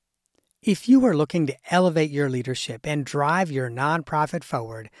If you are looking to elevate your leadership and drive your nonprofit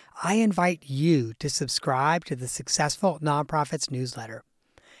forward, I invite you to subscribe to the Successful Nonprofits newsletter.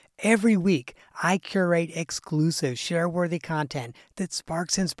 Every week, I curate exclusive, share-worthy content that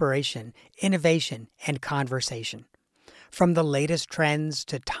sparks inspiration, innovation, and conversation. From the latest trends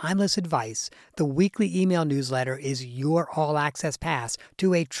to timeless advice, the weekly email newsletter is your all-access pass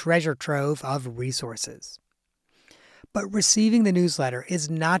to a treasure trove of resources. But receiving the newsletter is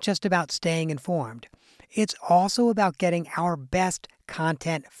not just about staying informed. It's also about getting our best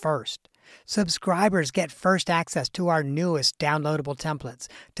content first. Subscribers get first access to our newest downloadable templates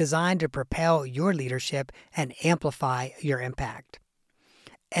designed to propel your leadership and amplify your impact.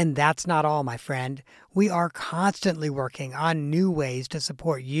 And that's not all, my friend. We are constantly working on new ways to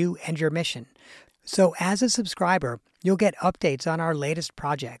support you and your mission. So as a subscriber, you'll get updates on our latest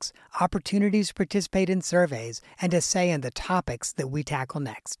projects, opportunities to participate in surveys, and to say in the topics that we tackle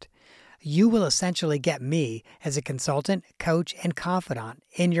next. You will essentially get me as a consultant, coach, and confidant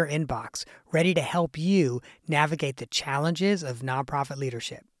in your inbox, ready to help you navigate the challenges of nonprofit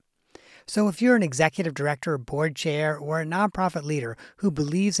leadership. So if you're an executive director, board chair, or a nonprofit leader who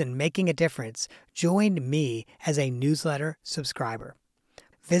believes in making a difference, join me as a newsletter subscriber.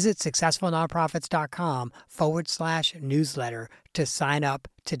 Visit successfulnonprofits.com/newsletter to sign up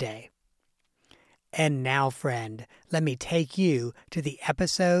today. And now, friend, let me take you to the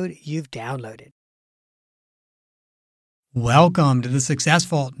episode you've downloaded. Welcome to the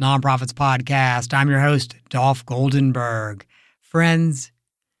Successful Nonprofits Podcast. I'm your host, Dolph Goldenberg. Friends,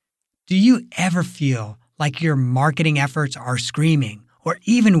 do you ever feel like your marketing efforts are screaming, or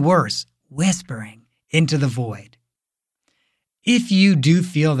even worse, whispering into the void? If you do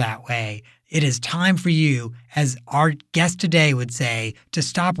feel that way, it is time for you, as our guest today would say, to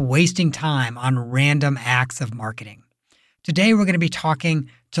stop wasting time on random acts of marketing. Today, we're going to be talking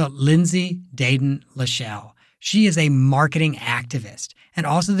to Lindsay LaShell. She is a marketing activist and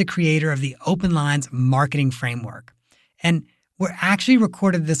also the creator of the Open Lines Marketing Framework. And we're actually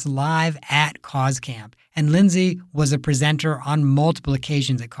recorded this live at Cause Camp, and Lindsay was a presenter on multiple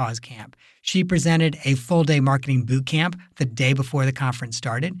occasions at Cause Camp. She presented a full-day marketing boot camp the day before the conference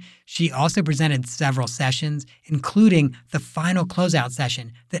started. She also presented several sessions, including the final closeout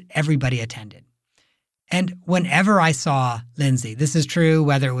session that everybody attended. And whenever I saw Lindsay, this is true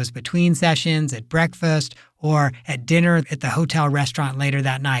whether it was between sessions, at breakfast, or at dinner at the hotel restaurant later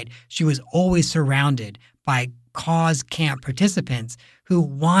that night, she was always surrounded by Cause Camp participants who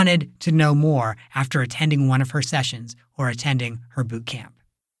wanted to know more after attending one of her sessions or attending her boot camp.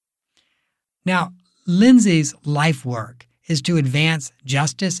 Now, Lindsay's life work is to advance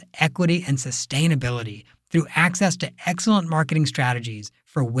justice, equity, and sustainability through access to excellent marketing strategies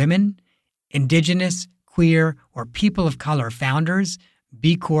for women, Indigenous, queer, or people of color founders,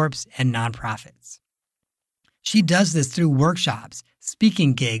 B Corps, and nonprofits. She does this through workshops,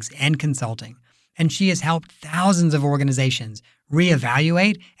 speaking gigs, and consulting, and she has helped thousands of organizations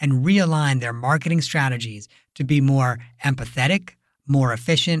reevaluate and realign their marketing strategies to be more empathetic, more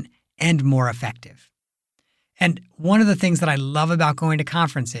efficient, and more effective. And one of the things that I love about going to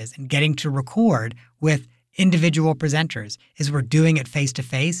conferences and getting to record with individual presenters is we're doing it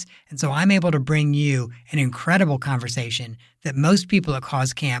face-to-face. And so I'm able to bring you an incredible conversation that most people at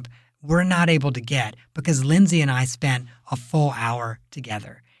Cause Camp were not able to get because Lindsay and I spent a full hour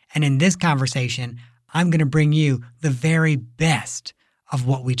together. And in this conversation, I'm going to bring you the very best of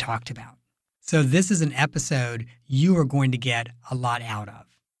what we talked about. So this is an episode you are going to get a lot out of.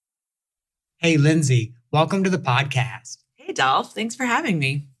 Hey, Lindsay, welcome to the podcast. Hey, Dolph. Thanks for having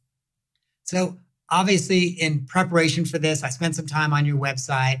me. So obviously, in preparation for this, I spent some time on your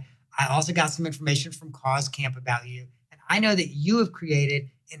website. I also got some information from Cause Camp about you. And I know that you have created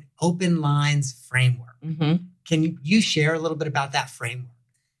an Open Lines framework. Mm-hmm. Can you share a little bit about that framework?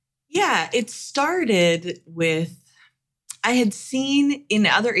 Yeah, it started with, I had seen in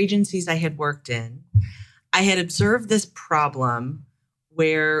other agencies I had worked in, I had observed this problem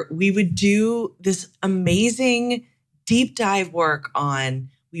where we would do this amazing deep dive work on,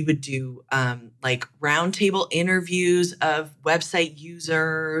 we would do like roundtable interviews of website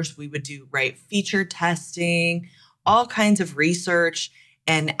users. We would do feature testing, all kinds of research,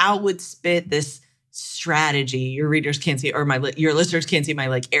 and out would spit this strategy. Your readers can't see, or your listeners can't see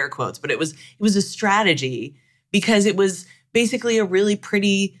my air quotes, but it was a strategy because it was basically a really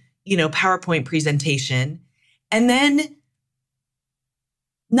pretty, PowerPoint presentation. And then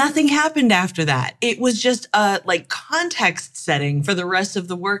nothing happened after that. It was just a context setting for the rest of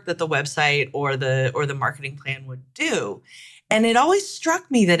the work that the website or the marketing plan would do. And it always struck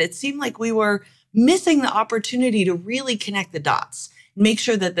me that it seemed like we were missing the opportunity to really connect the dots make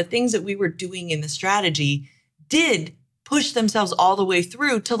sure that the things that we were doing in the strategy did push themselves all the way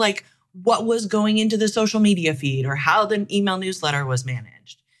through to like what was going into the social media feed or how the email newsletter was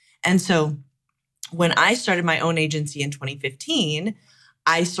managed. And so when I started my own agency in 2015,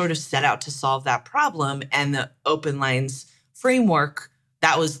 I sort of set out to solve that problem, and the Open Lines framework,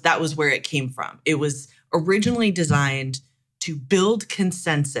 that was where it came from. It was originally designed to build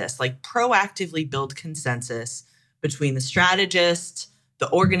consensus, like proactively build consensus between the strategist,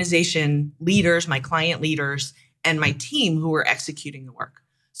 the organization leaders, my client leaders, and my team who were executing the work,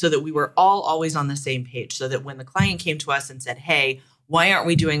 so that we were all always on the same page, so that when the client came to us and said, hey, why aren't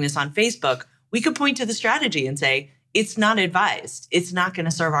we doing this on Facebook? We could point to the strategy and say, it's not advised. It's not going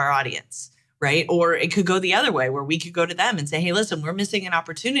to serve our audience, right? Or it could go the other way, where we could go to them and say, hey, listen, we're missing an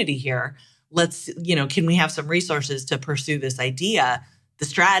opportunity here. Let's, can we have some resources to pursue this idea? The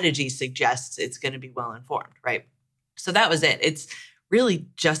strategy suggests it's going to be well-informed, right? So that was it. It's really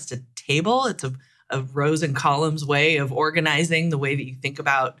just a table. It's a rows and columns way of organizing the way that you think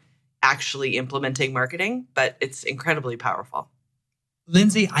about actually implementing marketing, but it's incredibly powerful.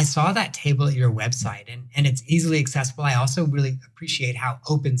 Lindsay, I saw that table at your website, and it's easily accessible. I also really appreciate how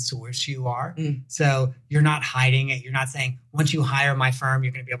open source you are. So you're not hiding it. You're not saying, once you hire my firm,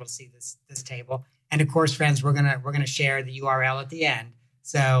 you're going to be able to see this table. And of course, friends, we're gonna share the URL at the end.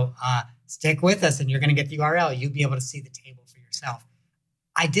 So stick with us, and you're going to get the URL. You'll be able to see the table for yourself.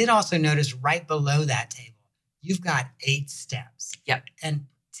 I did also notice right below that table, you've got 8 steps. Yep. And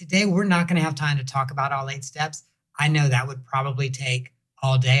today we're not going to have time to talk about all 8 steps. I know that would probably take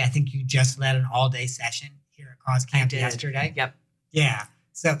all day. I think you just led an all-day session here at Cause Camp yesterday. Yep. Yeah.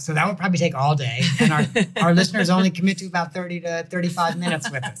 So that would probably take all day. And our listeners only commit to about 30 to 35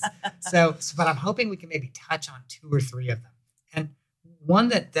 minutes with us. But I'm hoping we can maybe touch on 2 or 3 of them. And one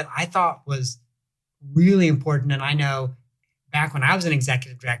that I thought was really important, and I know back when I was an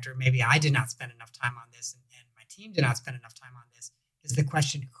executive director, maybe I did not spend enough time on this, and my team did not spend enough time on this, is the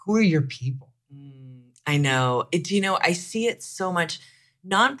question, who are your people? I know. I see it so much.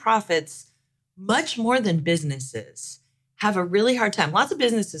 Nonprofits, much more than businesses, have a really hard time. Lots of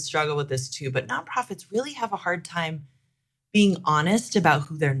businesses struggle with this too, but nonprofits really have a hard time being honest about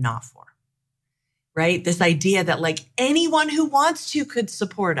who they're not for, right? This idea that like anyone who wants to could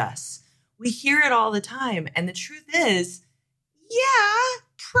support us. We hear it all the time. And the truth is, yeah,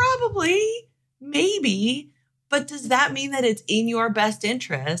 probably, maybe, but does that mean that it's in your best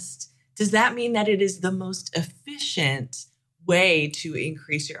interest? Does that mean that it is the most efficient way to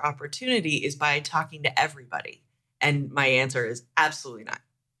increase your opportunity is by talking to everybody? And my answer is absolutely not.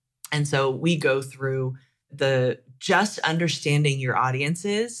 And so we go through the just understanding your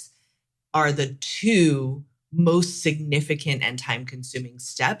audiences are the 2 most significant and time-consuming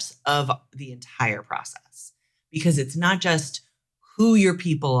steps of the entire process, because it's not just who your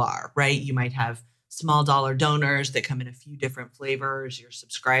people are, right? You might have small dollar donors that come in a few different flavors, your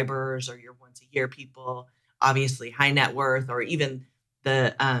subscribers or your once a year people, obviously high net worth, or even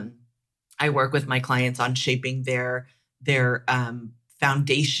I work with my clients on shaping their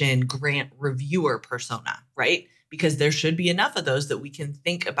foundation grant reviewer persona, right? Because there should be enough of those that we can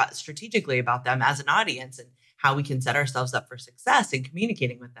think about strategically about them as an audience and how we can set ourselves up for success in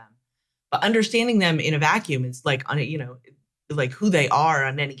communicating with them. But understanding them in a vacuum is like, like who they are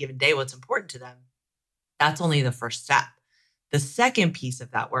on any given day, what's important to them. That's only the first step. The second piece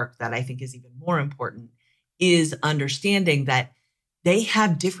of that work that I think is even more important is understanding that they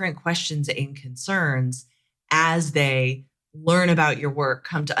have different questions and concerns as they learn about your work,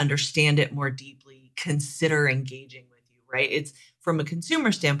 come to understand it more deeply, consider engaging with you, right? It's from a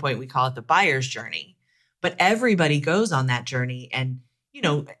consumer standpoint, we call it the buyer's journey, but everybody goes on that journey. And,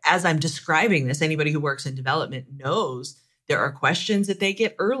 as I'm describing this, anybody who works in development knows there are questions that they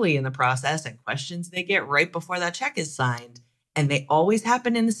get early in the process and questions they get right before that check is signed. And they always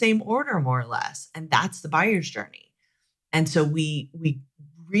happen in the same order, more or less. And that's the buyer's journey. And so we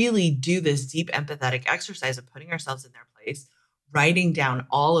really do this deep empathetic exercise of putting ourselves in their place, writing down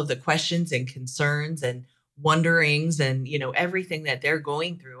all of the questions and concerns and wonderings and, everything that they're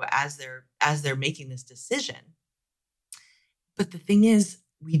going through as they're making this decision. But the thing is,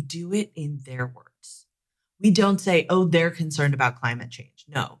 we do it in their words. We don't say, oh, they're concerned about climate change.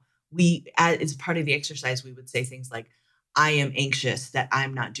 No, as part of the exercise, we would say things like, I am anxious that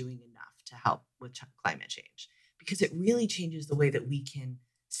I'm not doing enough to help with climate change, because it really changes the way that we can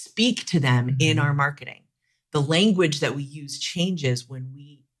speak to them in our marketing. The language that we use changes when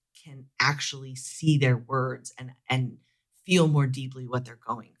we can actually see their words and feel more deeply what they're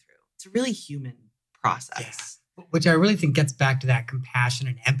going through. It's a really human process. Yeah. Which I really think gets back to that compassion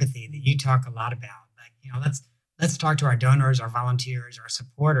and empathy that you talk a lot about. Like, let's let's talk to our donors, our volunteers, our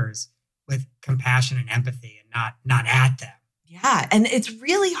supporters with compassion and empathy and not at them. Yeah. And it's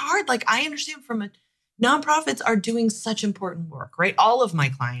really hard. Like I understand nonprofits are doing such important work, right? All of my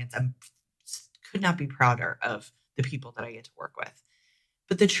clients, I could not be prouder of the people that I get to work with.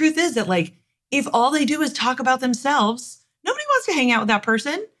 But the truth is that like, if all they do is talk about themselves, nobody wants to hang out with that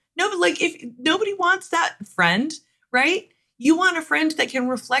person. If nobody wants that friend, right? You want a friend that can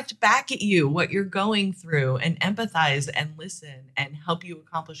reflect back at you what you're going through and empathize and listen and help you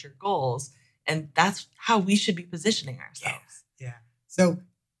accomplish your goals. And that's how we should be positioning ourselves. Yeah. So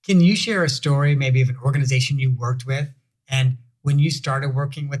can you share a story maybe of an organization you worked with, and when you started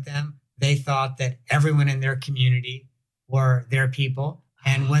working with them, they thought that everyone in their community were their people.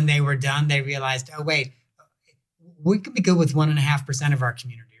 And when they were done, they realized, oh, wait, we could be good with 1.5% of our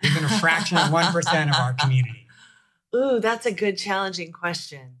community, or even a fraction of 1% of our community. Ooh, that's a good, challenging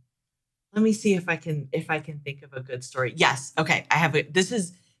question. Let me see if I can think of a good story. Yes. Okay. I have this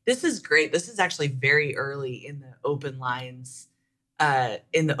is great. This is actually very early in the Open Lines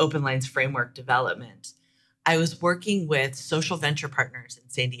framework development. I was working with social venture partners in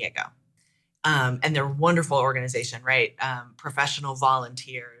San Diego. And they're a wonderful organization, right? Professional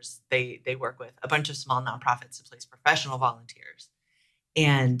volunteers. They work with a bunch of small nonprofits to place professional volunteers.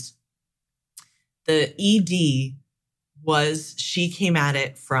 And the ED she came at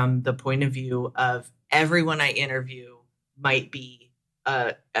it from the point of view of everyone I interview might be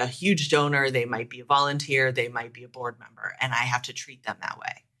a huge donor. They might be a volunteer. They might be a board member. And I have to treat them that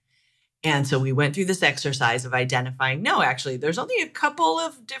way. And so we went through this exercise of identifying, no, actually, there's only a couple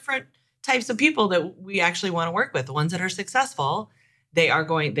of different types of people that we actually want to work with. The ones that are successful, they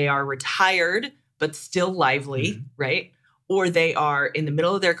are retired, but still lively, right? Or they are in the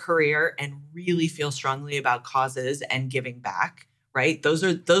middle of their career and really feel strongly about causes and giving back, right? Those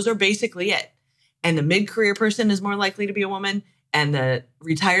are basically it. And the mid-career person is more likely to be a woman, and the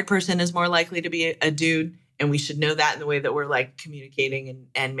retired person is more likely to be a dude. And we should know that in the way that we're like communicating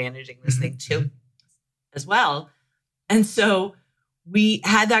and managing this thing too, as well. And so we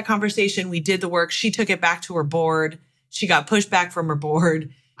had that conversation. We did the work. She took it back to her board. She got pushed back from her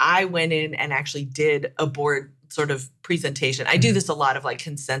board. I went in and actually did a board sort of presentation. I do this a lot of like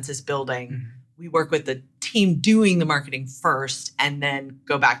consensus building. We work with the team doing the marketing first and then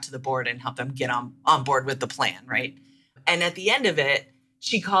go back to the board and help them get on board with the plan, right? And at the end of it,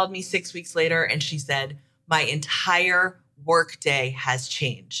 she called me 6 weeks later and she said, my entire workday has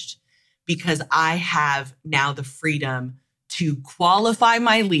changed because I have now the freedom to qualify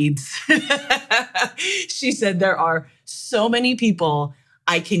my leads. She said, there are so many people,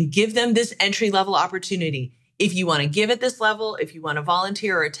 I can give them this entry-level opportunity. If you want to give at this level, if you want to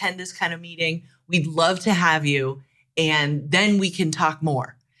volunteer or attend this kind of meeting, we'd love to have you. And then we can talk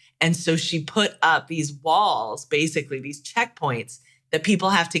more. And so she put up these walls, basically these checkpoints that people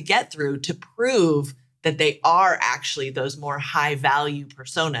have to get through to prove that they are actually those more high value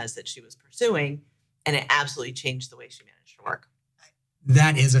personas that she was pursuing. And it absolutely changed the way she managed her work.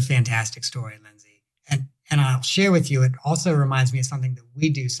 That is a fantastic story, Lindsay. And I'll share with you, it also reminds me of something that we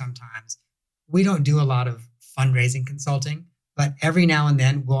do sometimes. We don't do a lot of fundraising consulting, but every now and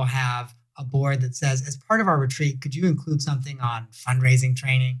then we'll have a board that says, as part of our retreat, could you include something on fundraising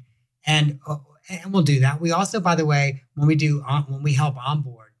training? And we'll do that. We also, by the way, when we help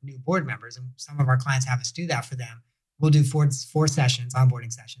onboard new board members, and some of our clients have us do that for them, we'll do four sessions,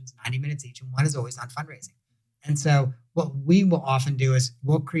 onboarding sessions, 90 minutes each, and one is always on fundraising. And so what we will often do is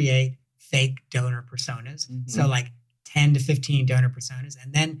we'll create fake donor personas. So like 10 to 15 donor personas,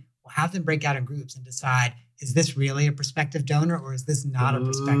 and then we'll have them break out in groups and decide, is this really a prospective donor or is this not a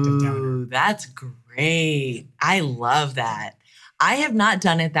prospective donor? That's great. I love that. I have not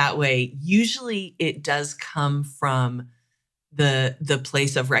done it that way. Usually it does come from the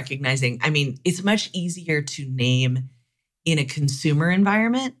place of recognizing. I mean, it's much easier to name in a consumer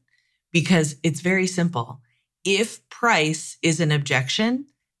environment because it's very simple. If price is an objection,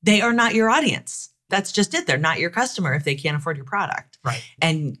 they are not your audience. That's just it. They're not your customer if they can't afford your product. Right.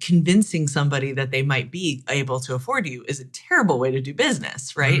 And convincing somebody that they might be able to afford you is a terrible way to do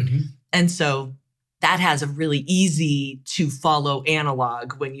business, right? And so that has a really easy to follow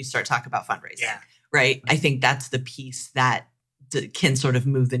analog when you start talking about fundraising, right? I think that's the piece that can sort of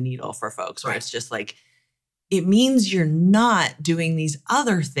move the needle for folks, where it's just like, it means you're not doing these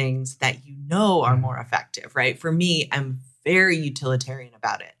other things that you know are more effective, right? For me, I'm very utilitarian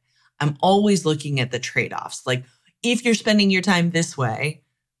about it. I'm always looking at the trade-offs. Like, if you're spending your time this way,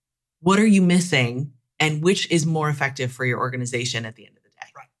 what are you missing? And which is more effective for your organization at the end of the day?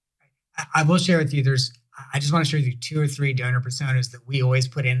 Right. I will share with you, I just want to share with you 2 or 3 donor personas that we always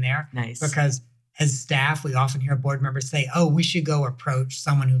put in there. Nice. Because as staff, we often hear board members say, oh, we should go approach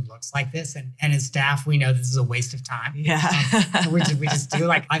someone who looks like this. And as staff, we know this is a waste of time. Yeah. So we just do,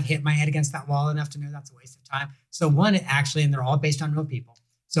 like, I've hit my head against that wall enough to know that's a waste of time. So one actually, and they're all based on real people.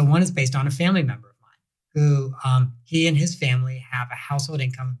 So one is based on a family member of mine who he and his family have a household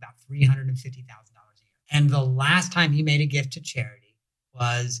income of about $350,000 a year. And the last time he made a gift to charity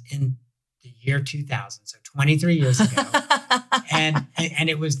was in the year 2000, so 23 years ago. and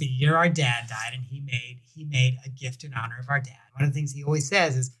it was the year our dad died, and he made a gift in honor of our dad. One of the things he always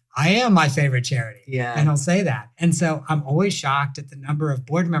says is, I am my favorite charity. Yeah. And he'll say that. And so I'm always shocked at the number of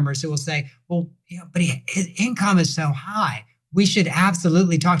board members who will say, well, but his income is so high, we should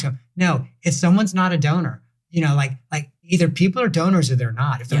absolutely talk to him. No, if someone's not a donor, like either people are donors or they're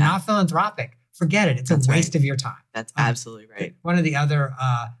not. If they're not philanthropic, forget it. It's a waste of your time. That's absolutely right. One of the other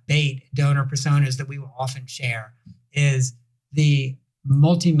bait donor personas that we will often share is the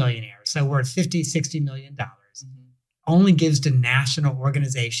multimillionaire. So we're at $50-60 million, only gives to national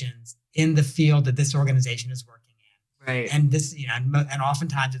organizations in the field that this organization is working in. Right. And this, and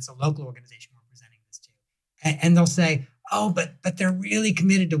oftentimes it's a local organization we're presenting this to. And they'll say, oh, but they're really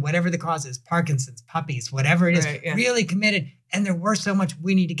committed to whatever the cause is, Parkinson's, puppies, whatever it is, really committed. And they're worth so much,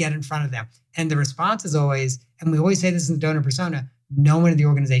 we need to get in front of them. And the response is always, and we always say this in the donor persona, no one in the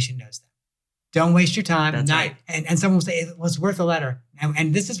organization knows them. Don't waste your time. That's right. And someone will say, well, it's worth a letter.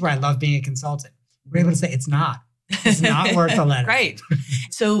 And this is where I love being a consultant. We're able to say, it's not. It's not worth a letter. Right.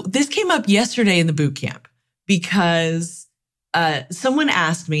 So this came up yesterday in the boot camp because someone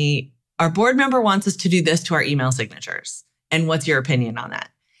asked me, our board member wants us to do this to our email signatures. And what's your opinion on that?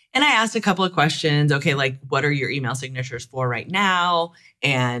 And I asked a couple of questions. Okay, like, what are your email signatures for right now?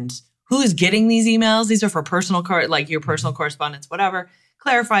 And who is getting these emails? These are for personal your personal correspondence, whatever.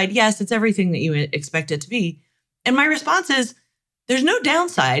 Clarified, yes, it's everything that you expect it to be. And my response is, there's no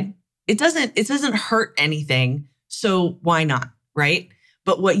downside. It doesn't hurt anything. So why not? Right?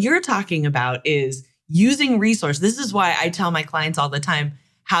 But what you're talking about is using resource. This is why I tell my clients all the time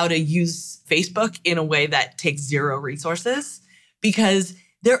how to use Facebook in a way that takes zero resources, because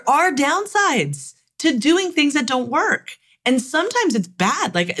there are downsides to doing things that don't work. And sometimes it's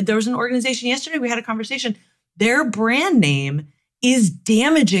bad. Like, there was an organization yesterday, we had a conversation. Their brand name is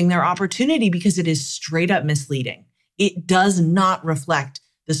damaging their opportunity because it is straight up misleading. It does not reflect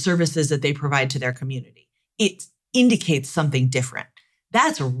the services that they provide to their community. It indicates something different.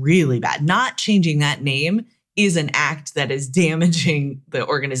 That's really bad. Not changing that name is an act that is damaging the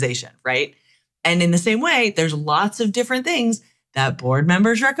organization, right? And in the same way, there's lots of different things that board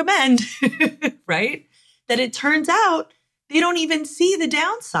members recommend, right? That it turns out they don't even see the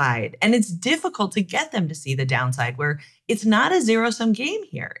downside. And it's difficult to get them to see the downside, where it's not a zero-sum game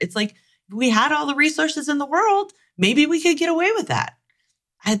here. It's like, if we had all the resources in the world, maybe we could get away with that.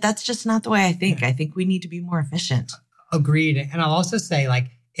 That's just not the way I think. I think we need to be more efficient. Agreed. And I'll also say, like,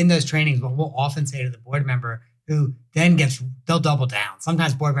 in those trainings, what we'll often say to the board member who then they'll double down.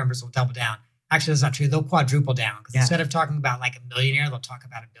 Sometimes board members will double down. Actually, that's not true. They'll quadruple down, because instead of talking about like a millionaire, they'll talk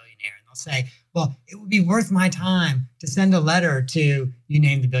about a billionaire. And they'll say, well, it would be worth my time to send a letter to, you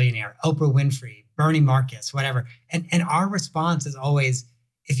name the billionaire, Oprah Winfrey, Bernie Marcus, whatever. And our response is always,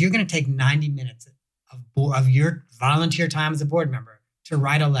 if you're going to take 90 minutes of your volunteer time as a board member to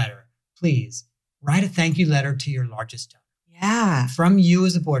write a letter, please write a thank you letter to your largest donor. Yeah. From you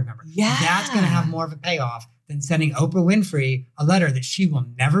as a board member. Yeah. That's going to have more of a payoff than sending Oprah Winfrey a letter that she will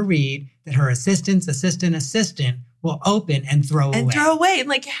never read, that her assistant will open and throw away.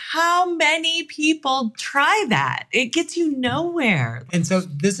 Like, how many people try that? It gets you nowhere. And so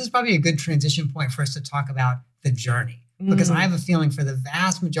this is probably a good transition point for us to talk about the journey, because I have a feeling for the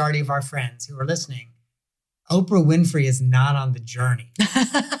vast majority of our friends who are listening, Oprah Winfrey is not on the journey.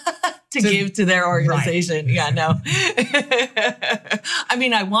 to give to their organization. Right. Yeah, no. I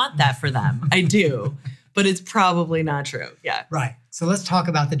mean, I want that for them. I do. But it's probably not true. Yeah. Right. So let's talk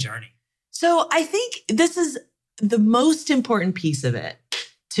about the journey. So I think this is the most important piece of it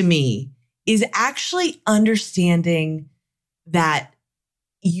to me, is actually understanding that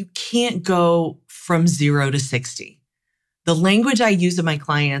you can't go from 0 to 60. The language I use in my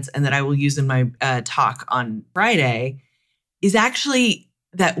clients and that I will use in my talk on Friday is actually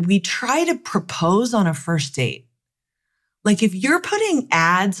that we try to propose on a first date. Like, if you're putting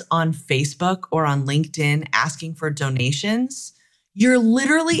ads on Facebook or on LinkedIn asking for donations, you're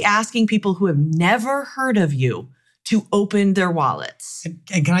literally asking people who have never heard of you to open their wallets.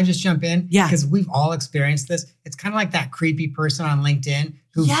 And can I just jump in? Yeah. Because we've all experienced this. It's kind of like that creepy person on LinkedIn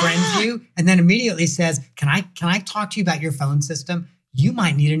who friends you and then immediately says, can I talk to you about your phone system? You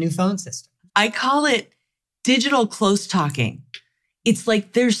might need a new phone system. I call it digital close talking. It's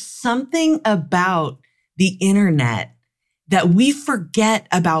like there's something about the internet that we forget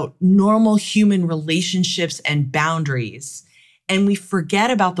about normal human relationships and boundaries. And we forget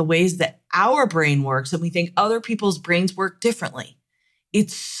about the ways that our brain works, and we think other people's brains work differently.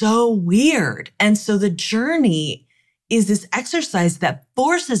 It's so weird. And so the journey is this exercise that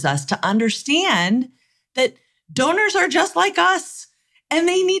forces us to understand that donors are just like us, and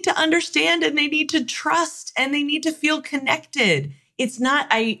they need to understand, and they need to trust, and they need to feel connected. It's not,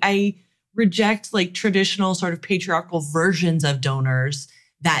 I reject like traditional sort of patriarchal versions of donors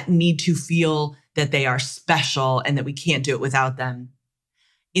that need to feel that they are special and that we can't do it without them.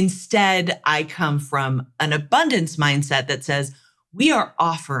 Instead, I come from an abundance mindset that says we are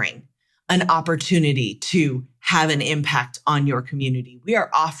offering an opportunity to have an impact on your community. We are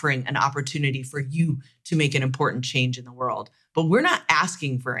offering an opportunity for you to make an important change in the world, but we're not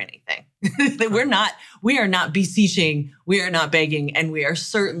asking for anything. We are not beseeching, we are not begging, and we are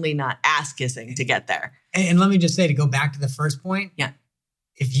certainly not ass-kissing to get there. And let me just say, to go back to the first point, yeah,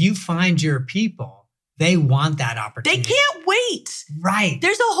 if you find your people, they want that opportunity. They can't wait. Right.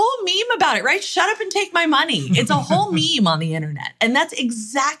 There's a whole meme about it, right? Shut up and take my money. It's a whole meme on the internet. And that's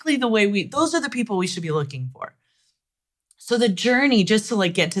exactly the way those are the people we should be looking for. So the journey, just to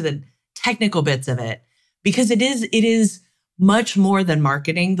like get to the technical bits of it, because it is much more than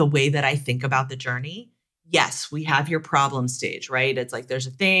marketing, the way that I think about the journey. Yes, we have your problem stage, right? It's like there's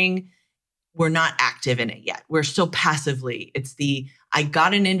a thing. We're not active in it yet. We're still passively. It's I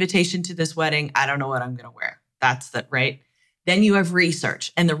got an invitation to this wedding. I don't know what I'm going to wear. That's the right. Then you have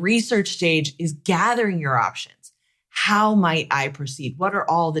research. And the research stage is gathering your options. How might I proceed? What are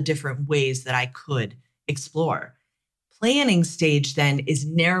all the different ways that I could explore? Planning stage then is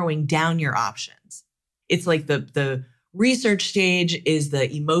narrowing down your options. It's like the research stage is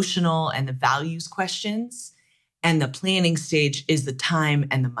the emotional and the values questions. And the planning stage is the time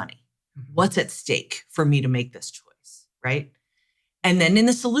and the money. What's at stake for me to make this choice, right? And then in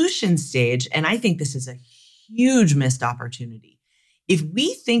the solution stage, and I think this is a huge missed opportunity. If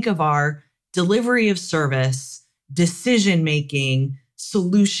we think of our delivery of service, decision-making,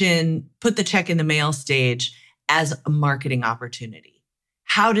 solution, put the check in the mail stage as a marketing opportunity,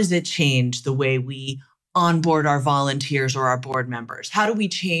 how does it change the way we onboard our volunteers or our board members? How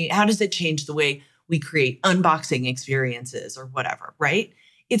does it change the way we create unboxing experiences or whatever, right?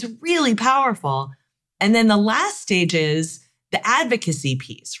 It's really powerful. And then the last stage is the advocacy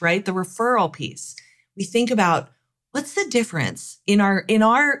piece, right? The referral piece. We think about what's the difference in our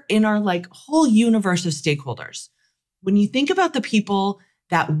like whole universe of stakeholders. When you think about the people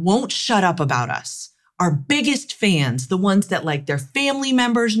that won't shut up about us, our biggest fans, the ones that like their family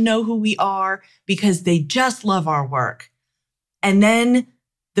members know who we are because they just love our work. And then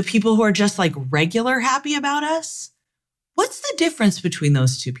the people who are just like regular happy about us. What's the difference between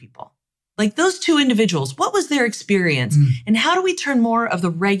those two people? Like those two individuals, what was their experience? And how do we turn more of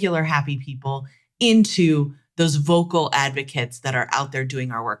the regular happy people into those vocal advocates that are out there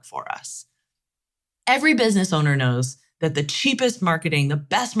doing our work for us? Every business owner knows that the cheapest marketing, the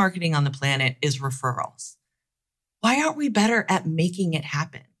best marketing on the planet is referrals. Why aren't we better at making it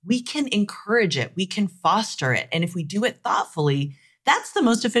happen? We can encourage it. We can foster it. And if we do it thoughtfully, that's the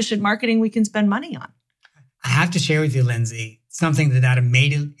most efficient marketing we can spend money on. I have to share with you, Lindsay, something that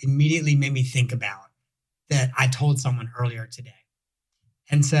immediately made me think about that I told someone earlier today.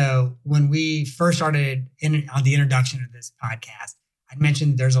 And so when we first started on the introduction of this podcast, I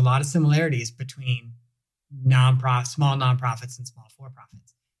mentioned there's a lot of similarities between small nonprofits and small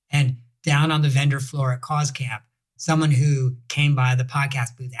for-profits. And down on the vendor floor at Cause Camp, someone who came by the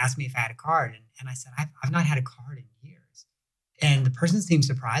podcast booth asked me if I had a card. And I said, I've not had a card in years. And the person seemed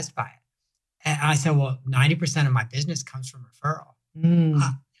surprised by it. And I said, well, 90% of my business comes from referral.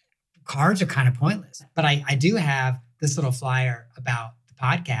 Cards are kind of pointless. But I do have this little flyer about the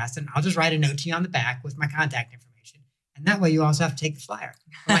podcast, and I'll just write a note to you on the back with my contact information. And that way you also have to take the flyer.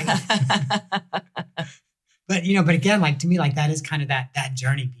 But again, like to me, like that is kind of that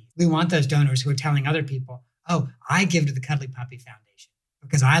journey piece. We want those donors who are telling other people, oh, I give to the Cuddly Puppy Foundation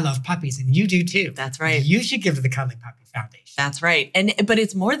because I love puppies and you do too. That's right. You should give to the Cuddly Puppy Foundation. That's right. But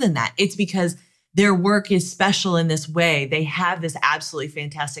it's more than that. It's because their work is special in this way. They have this absolutely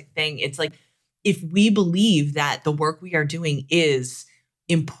fantastic thing. It's like, if we believe that the work we are doing is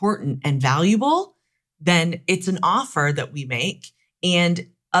important and valuable, then it's an offer that we make and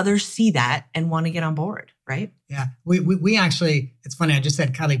others see that and want to get on board, right? Yeah. We actually, it's funny, I just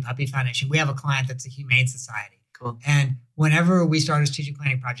said Cuddly Puppy Foundation. We have a client that's a humane society. Cool. And whenever we start a strategic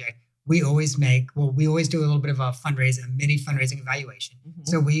planning project, we always do a little bit of a mini fundraising evaluation. Mm-hmm.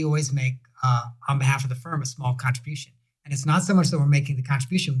 So we always make, on behalf of the firm, a small contribution. And it's not so much that we're making the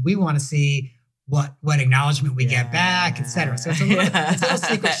contribution. We want to see what acknowledgement we get back, et cetera. So it's a little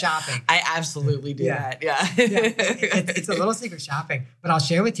secret shopping. I absolutely do that. Yeah. It's a little secret shopping. But I'll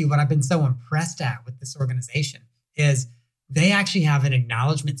share with you what I've been so impressed at with this organization is they actually have an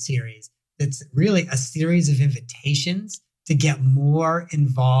acknowledgement series that's really a series of invitations to get more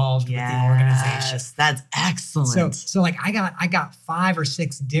involved with the organization. That's excellent. So like I got 5 or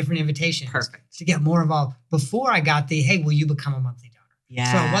 6 different invitations to get more involved before I got the, hey, will you become a monthly donor?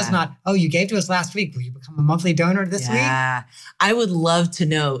 Yeah. So it was not, oh, you gave to us last week. Will you become a monthly donor this week? Yeah. I would love to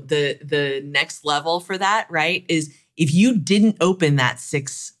know the next level for that, right? Is if you didn't open those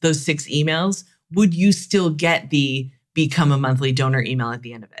 6 emails, would you still get the become a monthly donor email at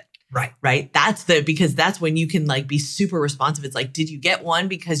the end of it? Right. Because that's when you can like be super responsive. It's like, did you get one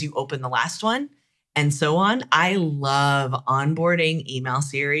because you opened the last one? And so on. I love onboarding email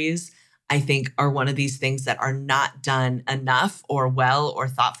series. I think are one of these things that are not done enough or well or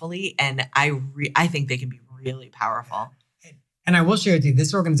thoughtfully. And I think they can be really powerful. And I will share with you,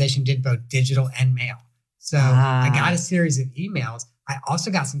 this organization did both digital and mail. So I got a series of emails. I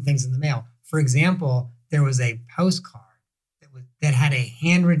also got some things in the mail. For example, there was a postcard that had a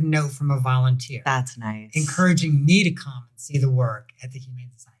handwritten note from a volunteer. That's nice. Encouraging me to come and see the work at the Humane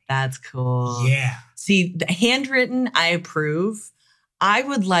Society. That's cool. Yeah. See, the handwritten, I approve. I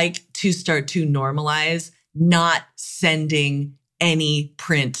would like to start to normalize not sending any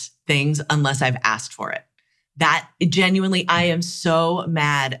print things unless I've asked for it. That genuinely, I am so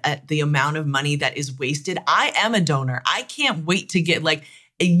mad at the amount of money that is wasted. I am a donor. I can't wait to get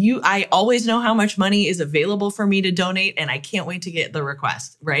I always know how much money is available for me to donate, and I can't wait to get the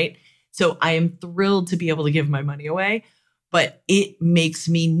request, right? So I am thrilled to be able to give my money away, but it makes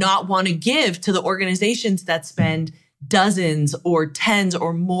me not want to give to the organizations that spend dozens or tens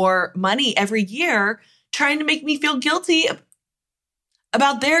or more money every year trying to make me feel guilty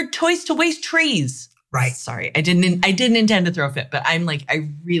about their choice to waste trees. Right. Sorry, I didn't intend to throw a fit, but I'm like,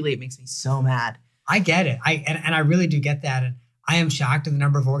 it makes me so mad. I get it. I really do get that. And I am shocked at the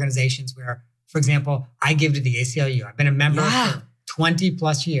number of organizations where, for example, I give to the ACLU. I've been a member for 20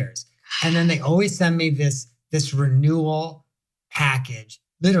 plus years. And then they always send me this renewal package,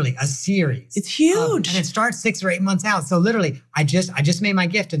 literally a series. It's huge. And it starts 6 or 8 months out. So literally, I just made my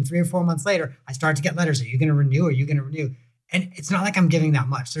gift, and 3 or 4 months later, I start to get letters. Are you going to renew? Are you going to renew? And it's not like I'm giving that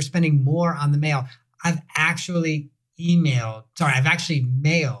much. They're spending more on the mail. I've actually mailed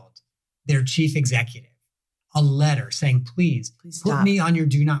their chief executive a letter saying, please put me on your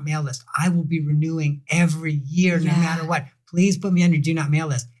do not mail list. I will be renewing every year, no matter what. Please put me on your do not mail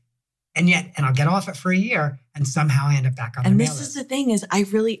list. And I'll get off it for a year and somehow I end up back on the mail list. And this is the thing is I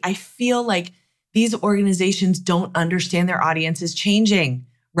feel like these organizations don't understand their audience is changing,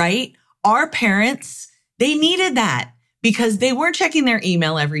 right? Our parents, they needed that because they weren't checking their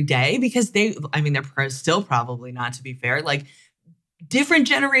email every day because they're still probably not, to be fair. Like, different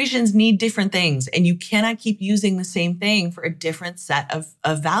generations need different things, and you cannot keep using the same thing for a different set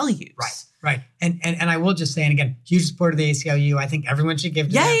of values. Right. And I will just say, and again, huge supporter of the ACLU. I think everyone should give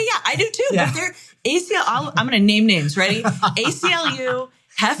to them. Yeah. I do too. Yeah. But they're I'm going to name names. Ready? ACLU,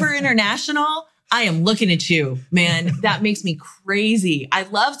 Heifer International. I am looking at you, man. That makes me crazy. I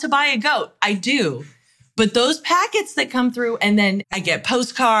love to buy a goat. I do. But those packets that come through, and then I get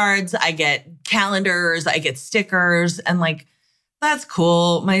postcards, I get calendars, I get stickers, and like, that's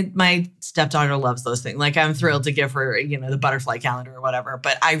cool. My stepdaughter loves those things. Like, I'm thrilled to give her, the butterfly calendar or whatever,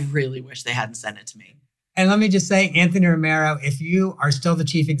 but I really wish they hadn't sent it to me. And let me just say, Anthony Romero, if you are still the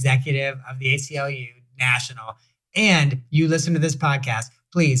chief executive of the ACLU National and you listen to this podcast,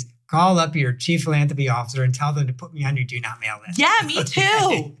 please call up your chief philanthropy officer and tell them to put me on your do not mail list. Yeah, me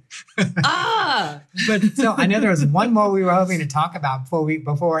too. But so I know there was one more we were hoping to talk about before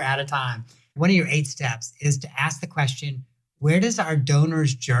we're out of time. One of your 8 steps is to ask the question, where does our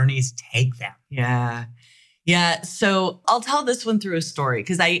donors' journeys take them? Yeah. So I'll tell this one through a story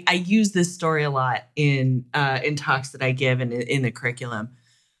because I use this story a lot in talks that I give and in the curriculum.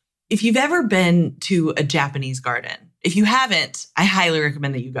 If you've ever been to a Japanese garden, if you haven't, I highly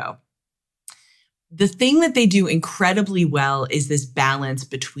recommend that you go. The thing that they do incredibly well is this balance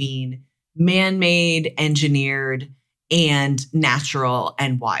between man-made, engineered, and natural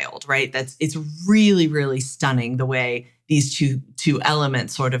and wild, right? It's really, really stunning the way these two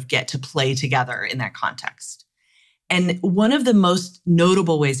elements sort of get to play together in that context. And one of the most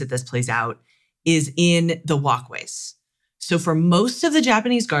notable ways that this plays out is in the walkways. So for most of the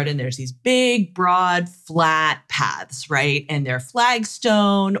Japanese garden, there's these big, broad, flat paths, right? And they're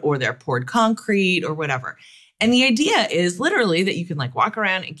flagstone or they're poured concrete or whatever. And the idea is literally that you can like walk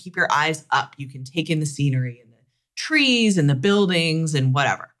around and keep your eyes up. You can take in the scenery and trees and the buildings and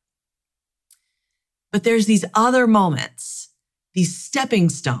whatever. But there's these other moments, these stepping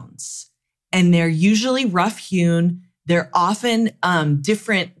stones, and they're usually rough hewn. They're often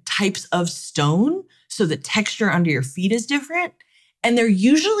different types of stone, so the texture under your feet is different. And they're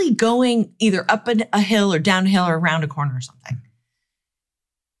usually going either up a hill or downhill or around a corner or something.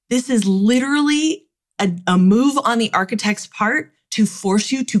 This is literally a move on the architect's part to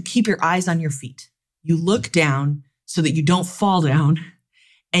force you to keep your eyes on your feet. You look down so that you don't fall down,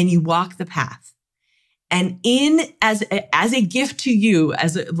 and you walk the path. And as a gift to you,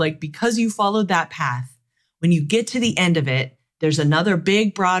 because you followed that path, when you get to the end of it, there's another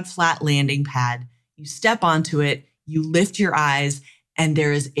big, broad, flat landing pad. You step onto it, you lift your eyes, and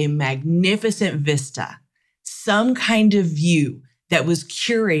there is a magnificent vista, some kind of view that was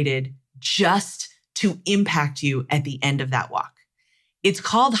curated just to impact you at the end of that walk. It's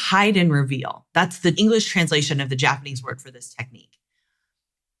called hide and reveal. That's the English translation of the Japanese word for this technique.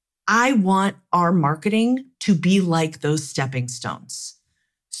 I want our marketing to be like those stepping stones,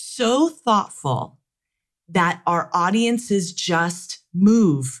 so thoughtful that our audiences just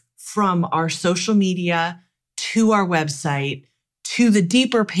move from our social media to our website, to the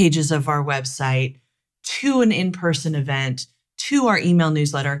deeper pages of our website, to an in-person event, to our email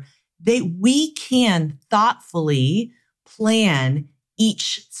newsletter. We can thoughtfully plan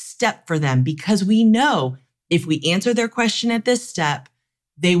each step for them because we know if we answer their question at this step,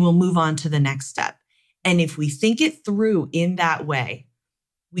 they will move on to the next step. And if we think it through in that way,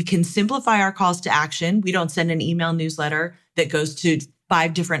 we can simplify our calls to action. We don't send an email newsletter that goes to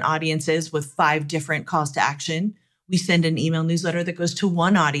 5 different audiences with 5 different calls to action. We send an email newsletter that goes to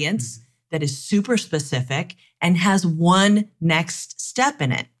one audience that is super specific and has one next step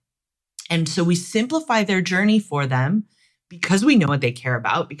in it. And so we simplify their journey for them because we know what they care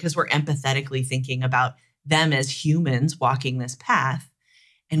about, because we're empathetically thinking about them as humans walking this path.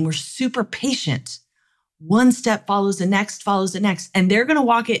 And we're super patient. One step follows the next, and they're going to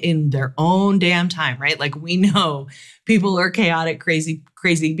walk it in their own damn time, right? Like we know people are chaotic,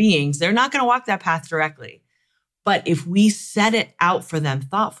 crazy beings. They're not going to walk that path directly. But if we set it out for them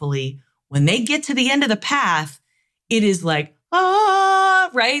thoughtfully, when they get to the end of the path, it is like,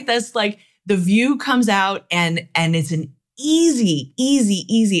 right? That's like the view comes out and it's an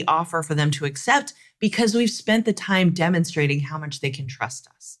easy offer for them to accept because we've spent the time demonstrating how much they can trust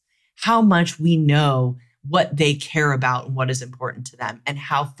us, how much we know what they care about and what is important to them, and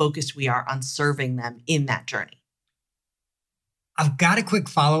how focused we are on serving them in that journey. I've got a quick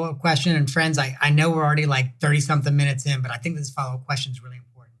follow-up question. And friends, I know we're already like 30-something minutes in, but I think this follow-up question is really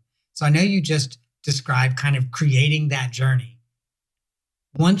important. So I know you just described kind of creating that journey.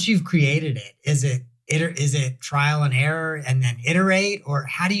 Once you've created it, is it trial and error and then iterate, or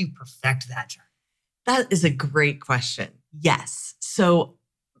how do you perfect that journey? That is a great question. Yes. So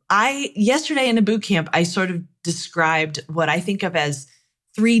yesterday in a boot camp, I sort of described what I think of as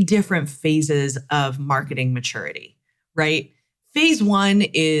 3 different phases of marketing maturity, right? Phase 1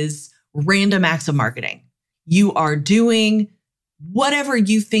 is random acts of marketing. You are doing whatever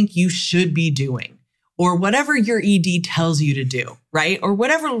you think you should be doing, or whatever your ED tells you to do, right? Or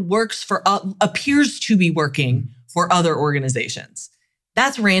whatever works for, appears to be working for other organizations.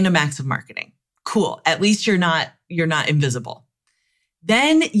 That's random acts of marketing. Cool. At least you're not invisible.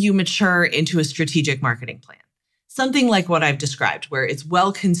 Then you mature into a strategic marketing plan. Something like what I've described, where it's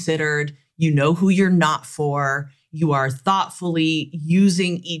well considered, you know who you're not for, you are thoughtfully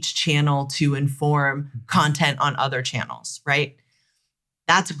using each channel to inform content on other channels, right?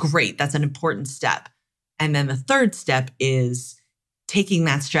 That's great. That's an important step. And then the third step is taking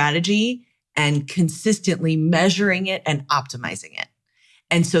that strategy and consistently measuring it and optimizing it.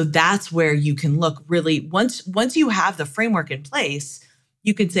 And so that's where you can look really, once you have the framework in place,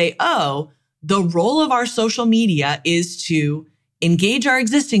 you could say, oh, the role of our social media is to engage our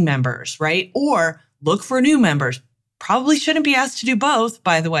existing members, right? Or look for new members. Probably shouldn't be asked to do both,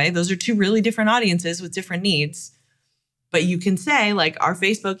 by the way. Those are 2 really different audiences with different needs. But you can say, like, our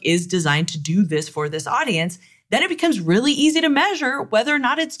Facebook is designed to do this for this audience. Then it becomes really easy to measure whether or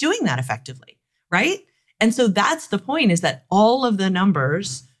not it's doing that effectively, right? And so that's the point, is that all of the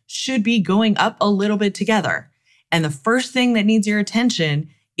numbers should be going up a little bit together. And the first thing that needs your attention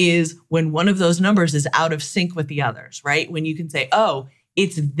is when one of those numbers is out of sync with the others, right? When you can say, oh,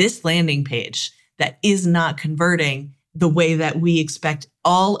 it's this landing page that is not converting the way that we expect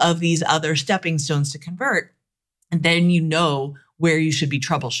all of these other stepping stones to convert. And then you know where you should be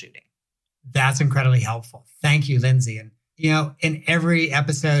troubleshooting. That's incredibly helpful. Thank you, Lindsay. And, in every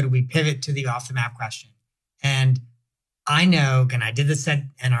episode, we pivot to the off the map question. And I know, and I did this,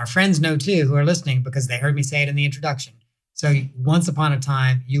 and our friends know too, who are listening, because they heard me say it in the introduction. So once upon a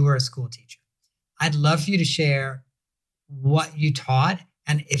time, you were a school teacher. I'd love for you to share what you taught.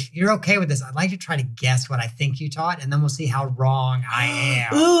 And if you're okay with this, I'd like to try to guess what I think you taught, and then we'll see how wrong I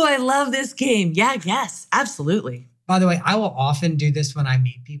am. Ooh, I love this game. Yeah, yes, absolutely. By the way, I will often do this when I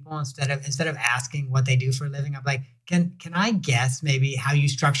meet people. Instead of asking what they do for a living, I'm like, can I guess maybe how you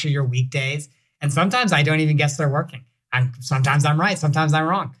structure your weekdays? And sometimes I don't even guess they're working. Sometimes I'm right. Sometimes I'm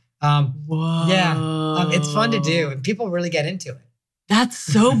wrong. Whoa. Yeah, it's fun to do, and people really get into it. That's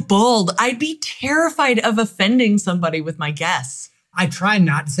so bold. I'd be terrified of offending somebody with my guess. I try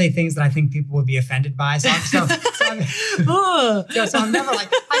not to say things that I think people would be offended by. So I'm never like,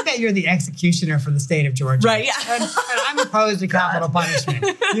 I bet you're the executioner for the state of Georgia. Right. Yeah. And I'm opposed to capital punishment.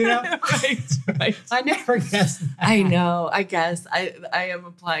 You know? Right. I never guess that. I know. I guess. I am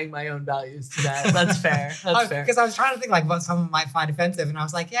applying my own values to that. That's fair. That's fair. Because I was trying to think like what someone might find offensive. And I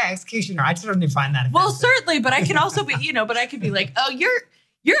was like, yeah, executioner. I certainly find that offensive. Well, certainly. But I can also be, but I could be like, oh, you're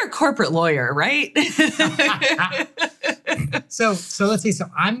a corporate lawyer, right? So let's see. So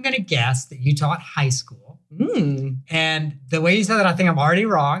I'm going to guess that you taught high school. And the way you said that, I think I'm already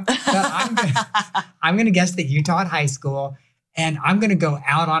wrong. But I'm going to guess that you taught high school. And I'm going to go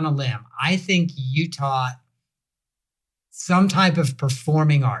out on a limb. I think you taught some type of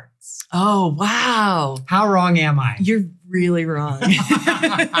performing arts. Oh, wow. How wrong am I? You're really wrong.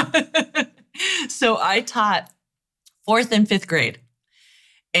 So I taught 4th and 5th grade.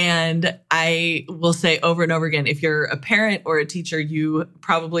 And I will say over and over again, if you're a parent or a teacher, you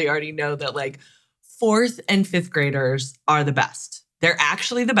probably already know that like 4th and 5th graders are the best. They're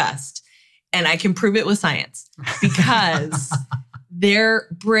actually the best. And I can prove it with science because their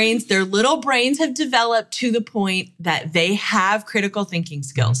little brains have developed to the point that they have critical thinking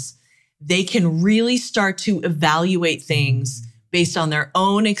skills. They can really start to evaluate things based on their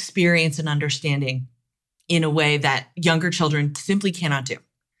own experience and understanding in a way that younger children simply cannot do.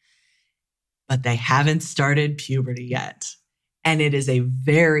 But they haven't started puberty yet. And it is a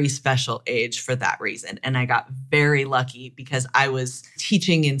very special age for that reason. And I got very lucky because I was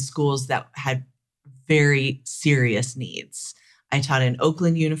teaching in schools that had very serious needs. I taught in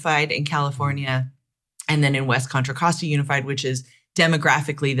Oakland Unified in California, and then in West Contra Costa Unified, which is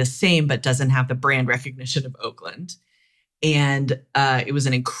demographically the same, but doesn't have the brand recognition of Oakland. And it was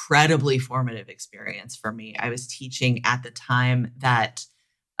an incredibly formative experience for me. I was teaching at the time that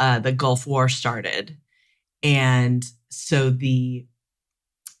the Gulf War started. And so the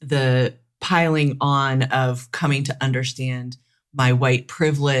piling on of coming to understand my white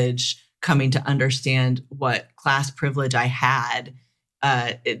privilege, coming to understand what class privilege I had,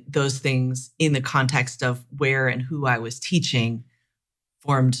 those things in the context of where and who I was teaching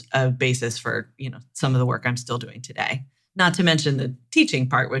formed a basis for, some of the work I'm still doing today. Not to mention the teaching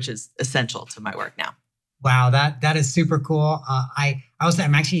part, which is essential to my work now. Wow, that is super cool. I'm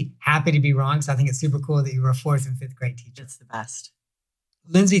actually happy to be wrong because I think it's super cool that you were a 4th and 5th grade teacher. It's the best.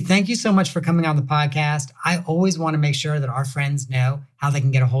 Lindsay, thank you so much for coming on the podcast. I always want to make sure that our friends know how they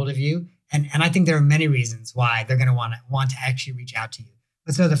can get a hold of you. And I think there are many reasons why they're going to want to actually reach out to you.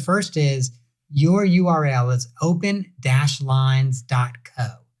 But so the first is your URL is open-lines.co.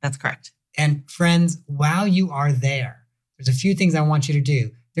 That's correct. And friends, while you are there, there's a few things I want you to do.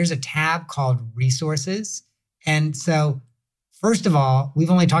 There's a tab called resources. And so first of all,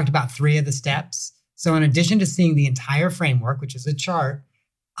 we've only talked about 3 of the steps. So in addition to seeing the entire framework, which is a chart,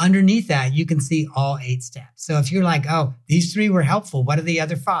 underneath that, you can see all 8 steps. So if you're like, oh, these 3 were helpful, what are the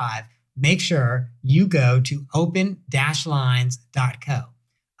other 5? Make sure you go to open-lines.co.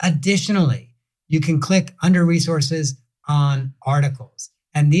 Additionally, you can click under resources on articles.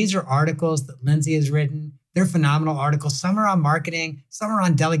 And these are articles that Lindsay has written. They're phenomenal articles. Some are on marketing, some are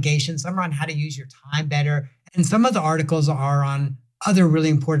on delegation, some are on how to use your time better. And some of the articles are on other really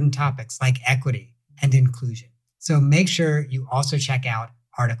important topics like equity and inclusion. So make sure you also check out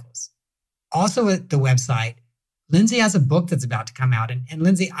articles. Also at the website, Lindsay has a book that's about to come out. And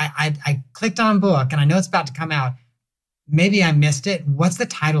Lindsay, I clicked on book and I know it's about to come out. Maybe I missed it. What's the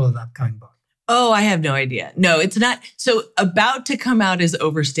title of the upcoming book? Oh, I have no idea. No, it's not. So about to come out is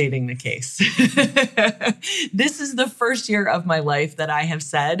overstating the case. This is the first year of my life that I have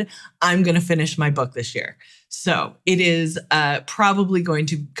said, I'm going to finish my book this year. So it is probably going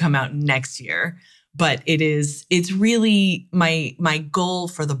to come out next year, but it's really my goal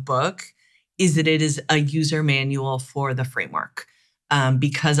for the book is that it is a user manual for the framework.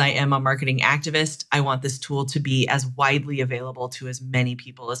 Because I am a marketing activist, I want this tool to be as widely available to as many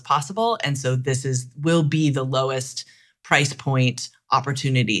people as possible. And so this will be the lowest price point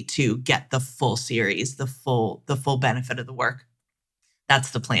opportunity to get the full series, the full benefit of the work.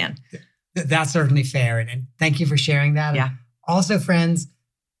 That's the plan. That's certainly fair. And thank you for sharing that. Yeah. And also, friends,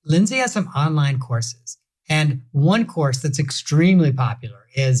 Lindsay has some online courses. And one course that's extremely popular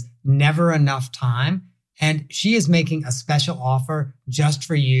is Never Enough Time. And she is making a special offer just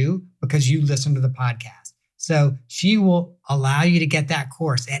for you because you listen to the podcast. So she will allow you to get that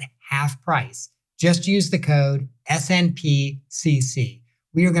course at half price. Just use the code SNPCC.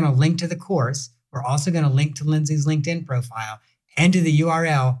 We are going to link to the course. We're also going to link to Lindsay's LinkedIn profile and to the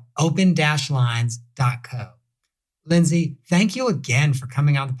URL open-lines.co. Lindsay, thank you again for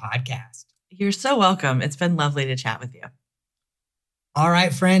coming on the podcast. You're so welcome. It's been lovely to chat with you. All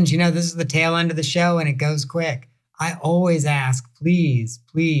right, friends, this is the tail end of the show and it goes quick. I always ask, please,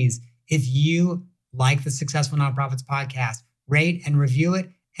 if you like the Successful Nonprofits podcast, rate and review it.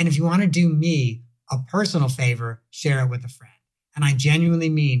 And if you want to do me a personal favor, share it with a friend. And I genuinely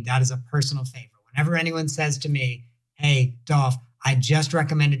mean that is a personal favor. Whenever anyone says to me, hey, Dolph, I just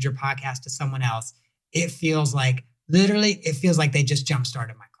recommended your podcast to someone else, it feels like they just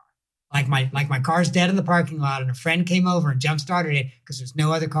jump-started my car. Like my car's dead in the parking lot and a friend came over and jump-started it because there's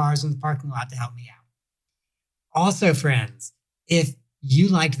no other cars in the parking lot to help me out. Also, friends, if you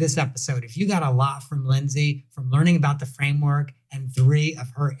liked this episode, if you got a lot from Lindsay, from learning about the framework and 3 of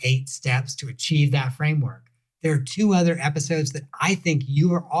her 8 steps to achieve that framework, there are 2 other episodes that I think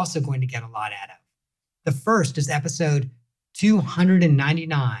you are also going to get a lot out of. The first is episode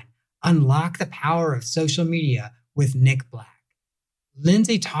 299, Unlock the Power of Social Media with Nick Black.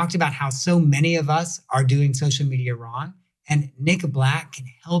 Lindsay talked about how so many of us are doing social media wrong, and Nick Black can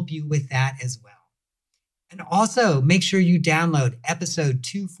help you with that as well. And also make sure you download episode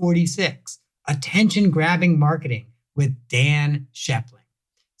 246, Attention-Grabbing Marketing with Dan Shepling.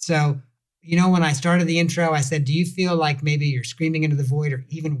 So, when I started the intro, I said, do you feel like maybe you're screaming into the void or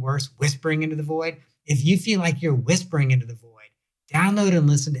even worse, whispering into the void? If you feel like you're whispering into the void, download and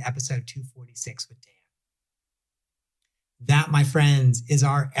listen to episode 246 with Dan. That, my friends, is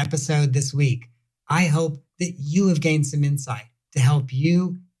our episode this week. I hope that you have gained some insight to help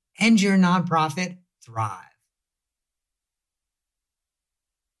you and your nonprofit thrive.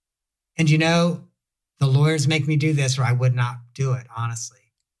 And the lawyers make me do this or I would not do it, honestly.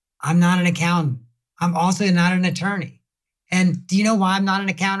 I'm not an accountant. I'm also not an attorney. And do you know why I'm not an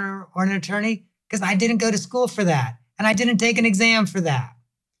accountant or an attorney? Because I didn't go to school for that. And I didn't take an exam for that.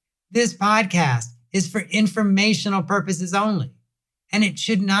 This podcast is for informational purposes only. And it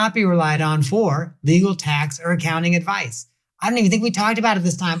should not be relied on for legal, tax, or accounting advice. I don't even think we talked about it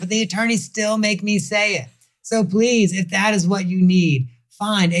this time, but the attorneys still make me say it. So please, if that is what you need,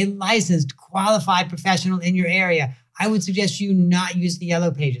 find a licensed, qualified professional in your area. I would suggest you not use the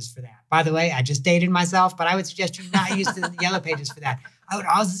Yellow Pages for that. By the way, I just dated myself, but I would suggest you not use the Yellow Pages for that. I would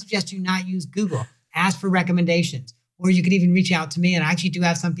also suggest you not use Google. Ask for recommendations. Or you could even reach out to me. And I actually do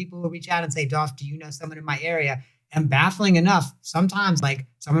have some people who reach out and say, Dolph, do you know someone in my area? And baffling enough, sometimes like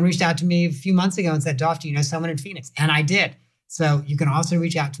someone reached out to me a few months ago and said, Dolph, do you know someone in Phoenix? And I did. So you can also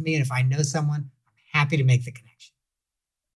reach out to me. And if I know someone, I'm happy to make the connection.